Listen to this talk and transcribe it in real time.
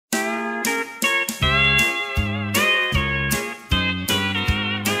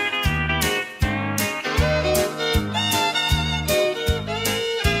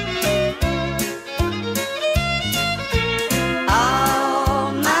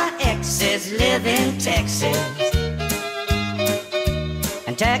exes live in Texas,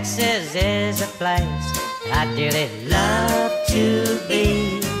 and Texas is a place I dearly love to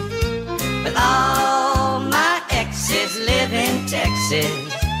be. But all my exes live in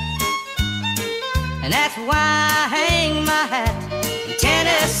Texas, and that's why I hang my hat in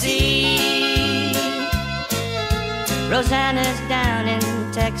Tennessee. Rosanna's down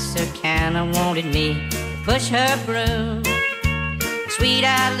in Texarkana wanted me to push her broom. Sweet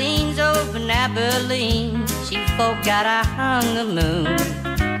Eileen's over in Abilene, she forgot I hung the moon.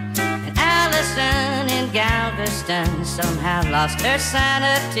 And Allison in Galveston somehow lost her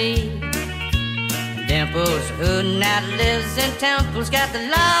sanity. And Dimples, who now lives in Temple's, got the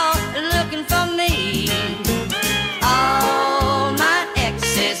law looking for me. All my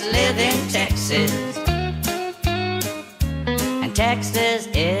exes live in Texas, and Texas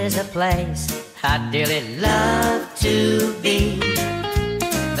is a place I dearly love to be.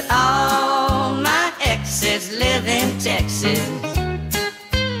 But all my exes live in Texas,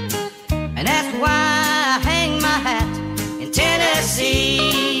 and that's why I hang my hat in Tennessee.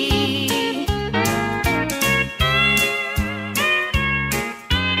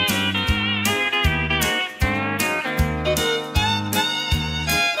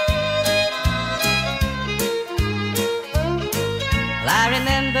 I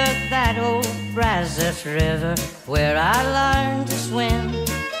remember that old Brazos River where I learned to swim,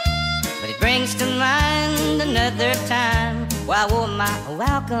 but it brings to mind another time where I wore my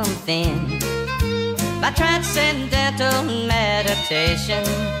welcome thin. By transcendental meditation,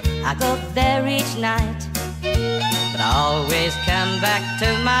 I go there each night, but I always come back to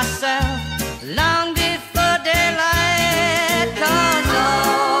myself long before daylight. 'Cause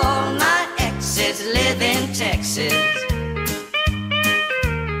all my exes live in Texas,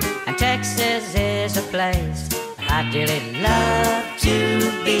 and Texas is a place I dearly love to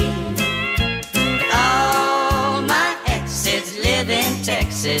be. But all my exes live in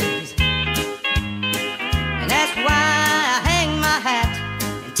Texas, and that's why I hang my hat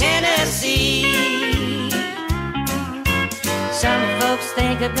in Tennessee. Some folks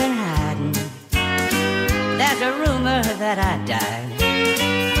think I've been hiding, there's a rumor that I died.